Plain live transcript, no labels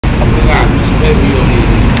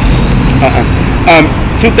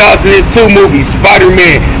2002 movie,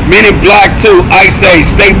 Spider-Man, Men in Black 2, Ice Age,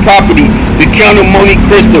 State Property, The Count of Monte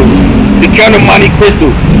Cristo,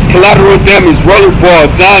 Collateral Damage,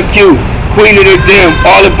 Rollerball, John Q, Queen of the Dam,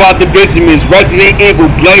 All About the Benjamins, Resident Evil,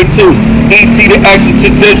 Blade 2, E.T. the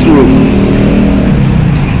Extraterrestrial,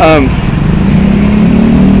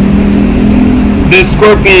 The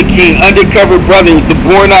Scorpion King, Undercover Brother, The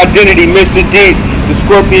Bourne Identity, Mr. Deeds, The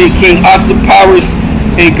Scorpion King, Austin Powers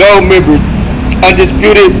and Gold Member,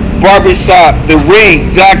 Undisputed Barbershop, The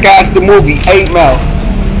Ring, Jackass the Movie, 8 Mile.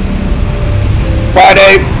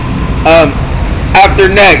 Friday, After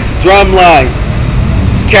Next, Drumline,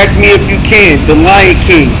 Catch Me If You Can, The Lion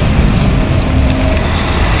King.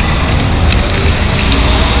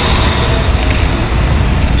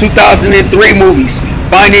 (2003) movies,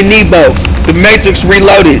 Finding Nemo, The Matrix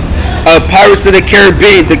Reloaded, Pirates of the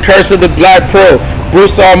Caribbean, The Curse of the Black Pearl,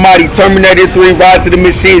 Bruce Almighty, Terminator 3, Rise of the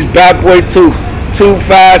Machines, Bad Boy 2, Too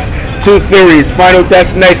Fast, Too Furious, Final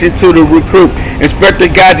Destination 2, The Recruit, Inspector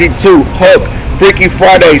Gadget 2, Hulk, Freaky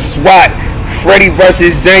Friday, SWAT, Freddy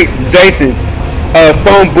vs. Jason,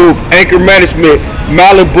 Phone Booth, Anchor Management,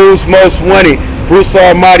 Malibu's Most Wanted, Bruce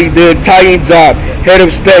Almighty, The Italian Job, Head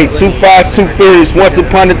of State, Too Fast, Too Furious, Once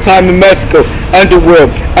Upon a Time in Mexico,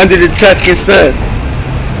 Underworld, Under the Tuscan Sun,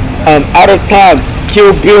 Out of Time,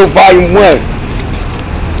 Kill Bill Volume 1,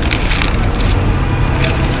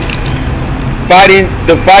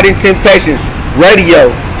 The Fighting Temptations, Radio,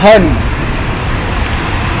 Honey,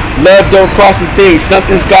 Love Don't Cost a Thing,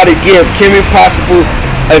 Something's Gotta Give, Kim Impossible,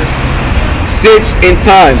 A Stitch in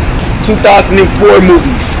Time. 2004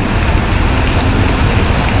 movies,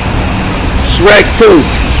 Shrek 2,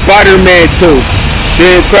 Spider-Man 2, The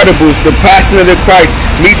Incredibles, The Passion of the Christ,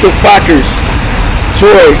 Meet the Fockers,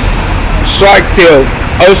 Troy, Shark Tale,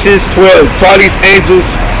 Ocean's 12, Charlie's Angels,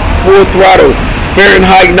 Full Throttle,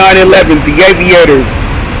 Fahrenheit 9/11, The Aviator,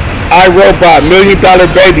 I, Robot, $1 Million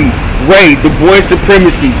Baby, Ray, The Boy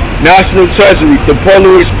Supremacy, National Treasury, The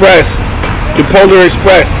Polar Express,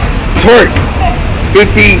 Turk,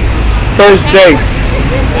 50 First Dates,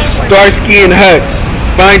 Starsky and Hutch,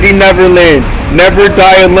 Finding Neverland, Never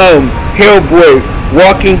Die Alone, Hellboy,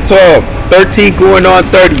 Walking Tall, 13 Going on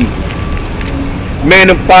 30, Man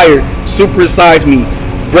of Fire, Super Size Me,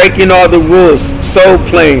 Breaking All the Rules, Soul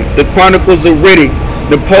Plane, The Chronicles of Riddick,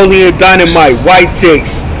 Napoleon Dynamite, White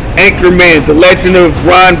Chicks, Anchorman, The Legend of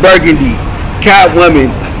Ron Burgundy, Catwoman,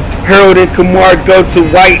 Harold and Kumar Go to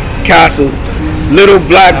White Castle, Little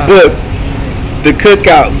Black Book, The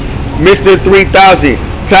Cookout, Mr. 3000,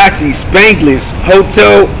 Taxi, Spanglish,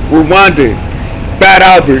 Hotel Rwanda, Fat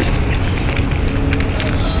Albert.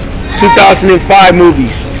 2005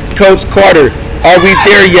 movies, Coach Carter, Are We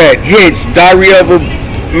There Yet? Hitch, Diary of a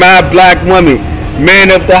Mad Black Woman, Man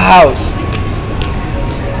of the House,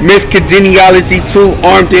 Miss Congeniality 2,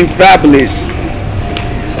 Armed and Fabulous,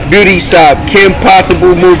 Beauty Shop, Kim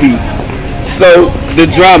Possible Movie, So the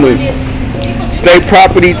Drama, State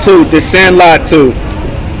Property 2, The Sandlot 2,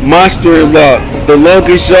 Monster-in-Law, The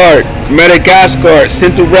Longest Yard, Madagascar,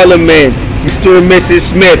 Cinderella Man, Mr. and Mrs.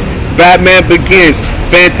 Smith, Batman Begins,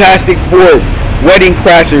 Fantastic Four, Wedding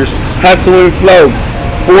Crashers, Hustle and Flow,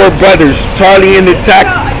 Four Brothers, Charlie and the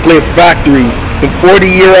Chocolate Factory, The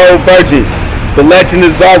 40-Year-Old Virgin, The Legend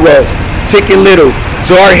of Zorro, Chicken Little,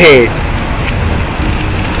 Jarhead,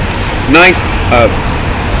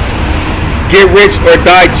 Get Rich or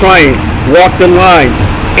Die Trying, Walk the Line,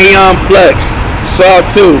 Aeon Flux, Saw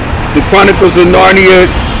 2, The Chronicles of Narnia,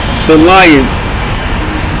 The Lion,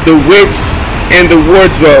 The Witch and the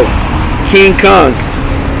Wardrobe, King Kong,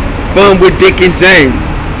 Fun with Dick and Jane.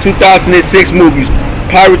 2006 movies,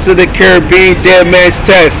 Pirates of the Caribbean, Dead Man's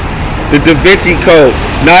Chest, The Da Vinci Code,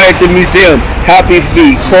 Night at the Museum, Happy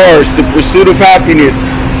Feet, Cars, The Pursuit of Happiness,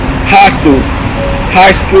 Hostel,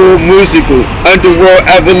 High School Musical, Underworld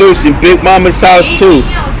Evolution, Big Mama's House 2,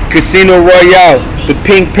 Casino Royale, The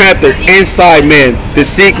Pink Panther, Inside Man, The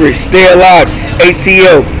Secret, Stay Alive,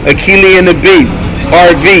 ATO, Akie and the Bee,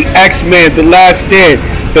 RV, X-Men, The Last Stand,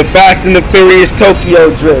 The Fast and the Furious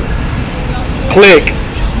Tokyo Drift, Click,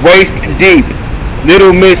 Waist Deep,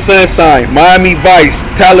 Little Miss Sunshine, Miami Vice,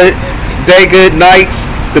 Talladega Nights,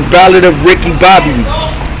 The Ballad of Ricky Bobby,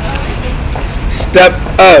 Step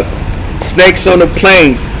Up, Snakes on a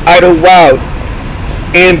Plane, Idlewild,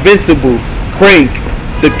 Invincible, Crank,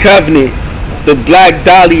 The Covenant, The Black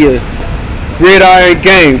Dahlia, Gridiron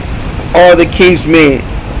Game, All the King's Men,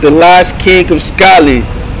 The Last King of Scotland,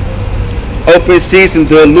 Open Season,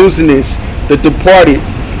 The Illusionist, The Departed,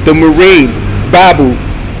 The Marine, Babu,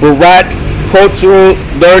 Barat, Cultural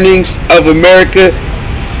Learnings of America,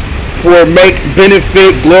 for make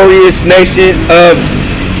benefit glorious nation of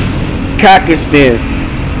Pakistan.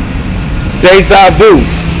 Deja vu,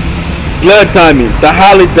 blood diamond, the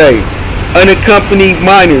holiday, unaccompanied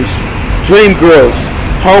minors, dream girls,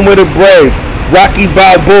 home of the brave, Rocky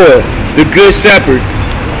Balboa, the good shepherd.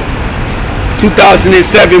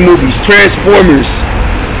 2007 movies, Transformers,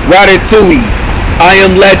 Ratatouille, I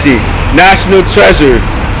Am Legend, National Treasure,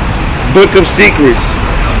 Book of Secrets,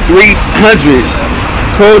 300,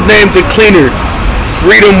 Codename The Cleaner,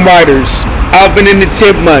 Freedom Riders, Alvin and the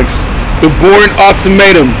Chipmunks, The Bourne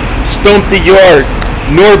Ultimatum, Stomp the Yard,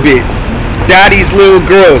 Norbit, Daddy's Little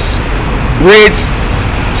Girls, Bridge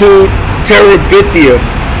to Terabithia,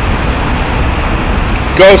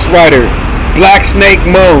 Ghost Rider, Black Snake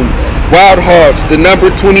Moan, Wild Hogs, The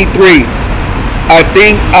Number 23, I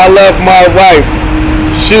Think I Love My Wife,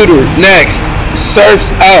 Shooter, Next,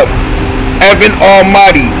 Surf's Up, Evan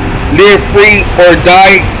Almighty, Live Free or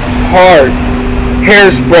Die Hard,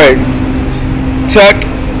 Hairspray, Chuck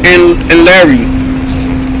and Larry,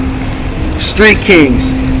 Street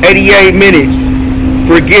Kings, 88 Minutes,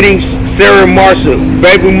 Forgetting Sarah Marshall,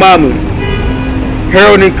 Baby Mama,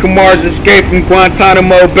 Harold and Kumar's Escape from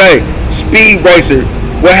Guantanamo Bay, Speed Racer,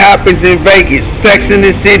 What Happens in Vegas, Sex in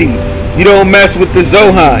the City, You Don't Mess with the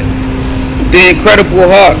Zohan, The Incredible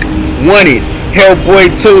Hulk, Wanted,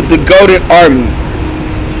 Hellboy 2, The Golden Army,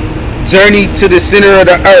 Journey to the Center of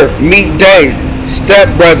the Earth, Meet Dave, Step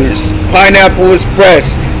Brothers, Pineapple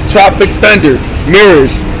Express, Tropic Thunder,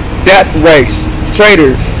 Mirrors, Death Race,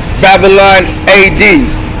 Traitor, Babylon AD,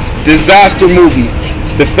 Disaster Movie,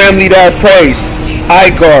 The Family That Prays,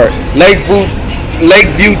 iGuard,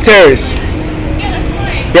 Lakeview Terrace,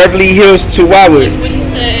 Beverly Hills Chihuahua,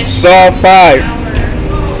 Saw 5,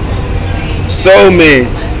 Soul Man,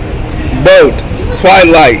 Boat,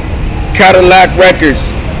 Twilight, Cadillac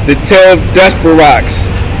Records, The Tale of Desperados,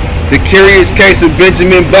 The Curious Case of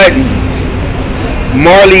Benjamin Button,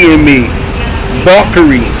 Marley and Me,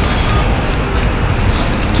 Valkyrie.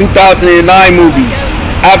 2009 movies,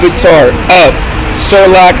 Avatar, Up,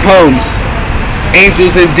 Sherlock Holmes,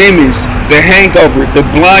 Angels and Demons, The Hangover, The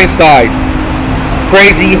Blind Side,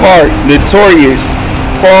 Crazy Heart, Notorious,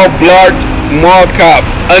 Paul Blart, Mall Cop,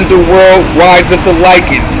 Underworld, Rise of the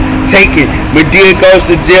Lycans, Taken, Medea Goes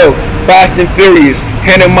to Jail, Fast and Furious,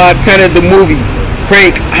 Hannah Montana the Movie,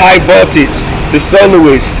 Crank, High Voltage, The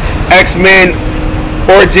Soloist, X-Men,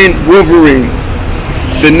 Origin Wolverine,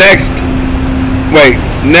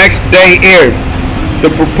 Next Day Air, The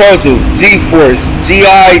Proposal, G-Force,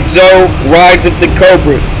 G.I. Joe, Rise of the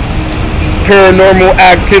Cobra, Paranormal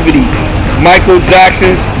Activity, Michael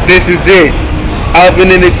Jackson's This Is It,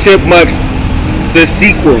 Alvin and the Chipmunks, the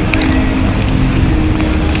sequel.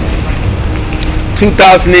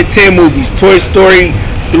 2010 movies, Toy Story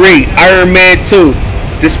 3, Iron Man 2,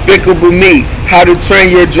 Despicable Me, How to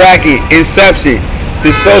Train Your Dragon, Inception,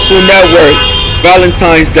 The Social Network,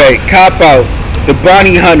 Valentine's Day, Cop Out, The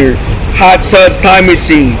Bounty Hunter, Hot Tub Time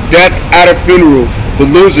Machine, Death at a Funeral, The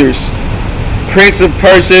Losers, Prince of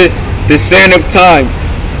Persia, The Sand of Time,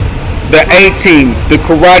 The A-Team, The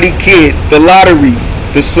Karate Kid, The Lottery,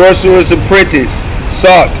 The Sorcerer's Apprentice,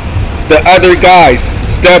 Salt, The Other Guys,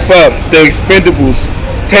 Step Up, The Expendables,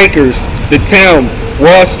 Takers, The Town,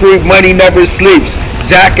 Wall Street Money Never Sleeps,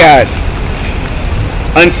 Jackass,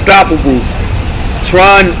 Unstoppable,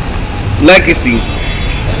 Tron Legacy.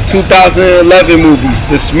 2011 movies,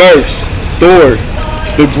 The Smurfs, Thor,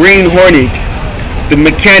 The Green Hornet, The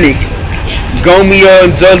Mechanic, Romeo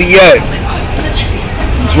and Juliet,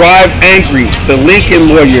 Drive Angry, The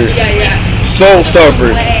Lincoln Lawyer, Soul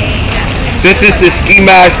Surfer. This is the ski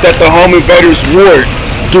mask that the home invaders wore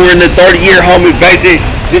during the 30-year home invasion.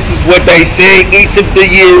 This is what they say each of the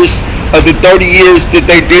years of the 30 years that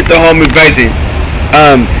they did the home invasion.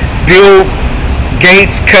 Bill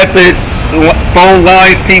Gates cut the phone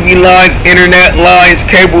lines, TV lines, internet lines,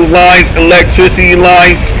 cable lines, electricity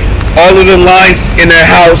lines, all of the lines in their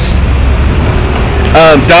house.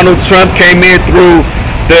 Donald Trump came in through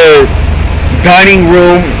the dining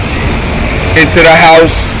room into the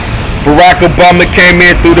house. Barack Obama came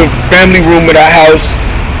in through the family room of the house.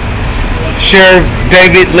 Sheriff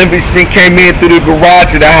David Livingston came in through the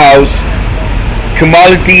garage of the house.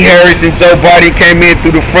 Kamala Harris and Joe Biden came in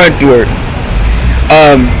through the front door.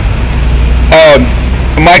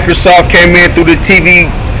 Microsoft came in through the TV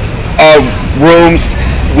rooms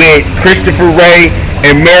with Christopher Wray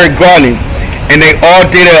and Merrick Garland, and they all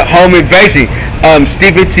did a home invasion.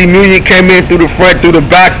 Stephen T. Munion came in through the front, through the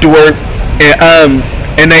back door,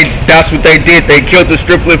 and that's what they did. They killed the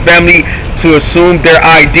Striplin family to assume their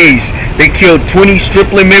IDs. They killed 20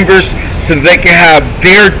 Striplin members so they can have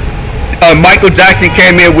their Michael Jackson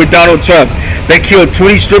came in with Donald Trump. They killed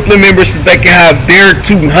 20 striplin members so they can have their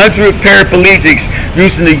 200 paraplegics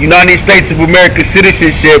using the United States of America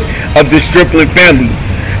citizenship of the striplin family.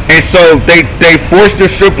 And so they forced the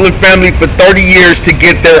striplin family for 30 years to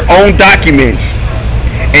get their own documents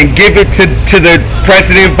and give it to the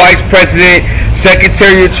president, vice president,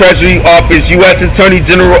 secretary of treasury office, U.S. attorney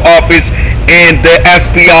general office, and the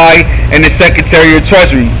FBI and the secretary of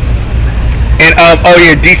treasury.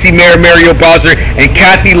 And DC Mayor Mario Bowser and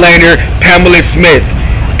Kathy Lanier, Pamela Smith,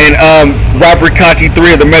 and Robert Conti,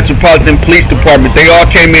 3 of the Metropolitan Police Department. They all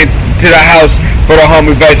came in to the house for the home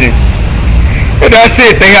invasion. And that's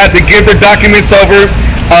it. They had to give their documents over.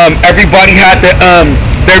 Everybody had to.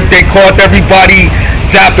 They called everybody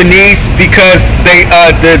Japanese because they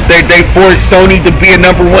forced Sony to be a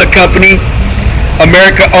 #1 company.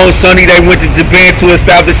 America owns Sony, they went to Japan to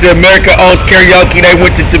establish it. America owns karaoke, they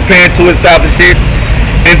went to Japan to establish it.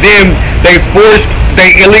 And then they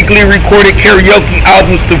illegally recorded karaoke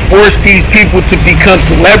albums to force these people to become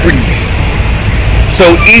celebrities. So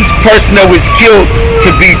each person that was killed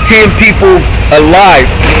could be 10 people alive,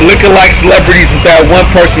 looking like celebrities with that one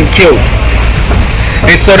person killed.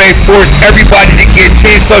 And so they forced everybody to get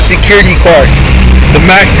 10 Social Security cards, the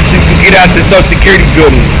max that you can get out the Social Security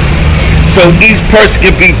building. So each person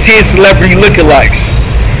could be 10 celebrity lookalikes.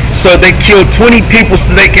 So they killed 20 people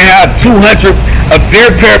so they can have 200 of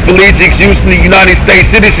their paraplegics using the United States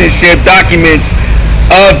citizenship documents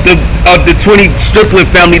of the 20 striplin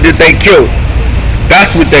family that they killed.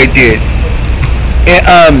 That's what they did.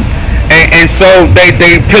 And so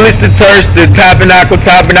they pillaged the church, the tabernacle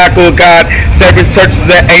of God, 7 churches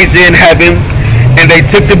of Asia in heaven, and they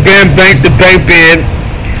took the bank.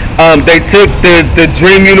 They took the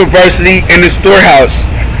Dream University and the storehouse,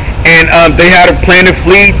 and they had a plan to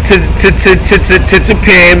flee to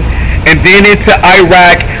Japan, and then into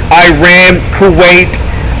Iraq, Iran, Kuwait,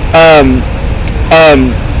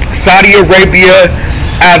 Saudi Arabia,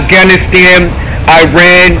 Afghanistan,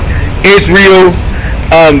 Iran, Israel,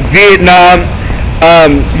 Vietnam,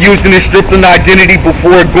 using the striplin identity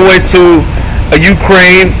before going to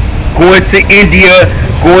Ukraine, going to India,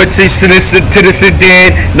 going to the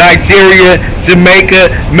Sudan, Nigeria,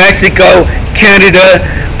 Jamaica, Mexico, Canada,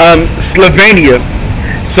 Slovenia.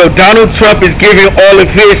 So Donald Trump is giving all of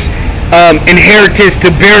his inheritance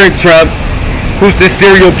to Barron Trump, who's the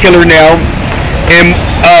serial killer now, and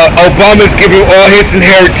Obama's giving all his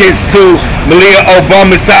inheritance to Malia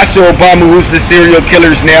Obama, Sasha Obama, who's the serial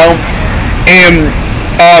killers now, and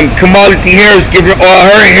Kamala Harris giving all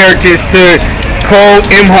her inheritance to Cole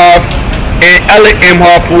Imhoff and Ella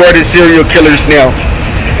Imhoff, who are the serial killers now,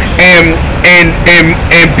 and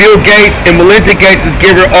Bill Gates and Melinda Gates is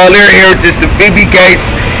giving all their inheritance to Phoebe Gates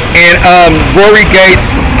and Rory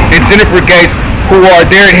Gates and Jennifer Gates, who are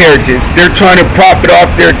their inheritance. They're trying to profit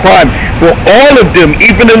off their crime. But all of them,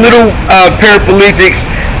 even the little paraplegics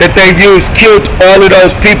that they used, killed all of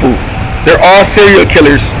those people. They're all serial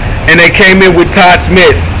killers, and they came in with Todd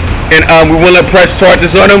Smith, and we want to press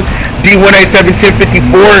charges on them. D1A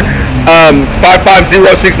 1754,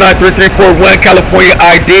 550-693-341, California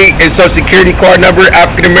ID and Social Security card number,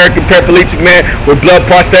 African American paraplegic man with blood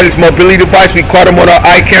prosthetics mobility device. We caught him on our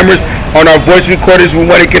eye cameras, on our voice recorders. We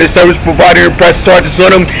want to get a service provider and press charges on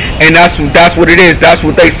them, and that's what it is. That's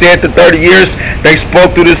what they said. The 30 years they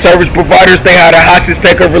spoke through the service providers. They had a hostage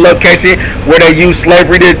takeover location where they used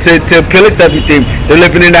slavery to pillage everything. They're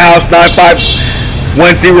living in the house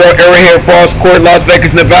 9510 Arrowhead Falls Court, Las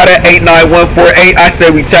Vegas, Nevada 89148. I say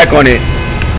we check on it.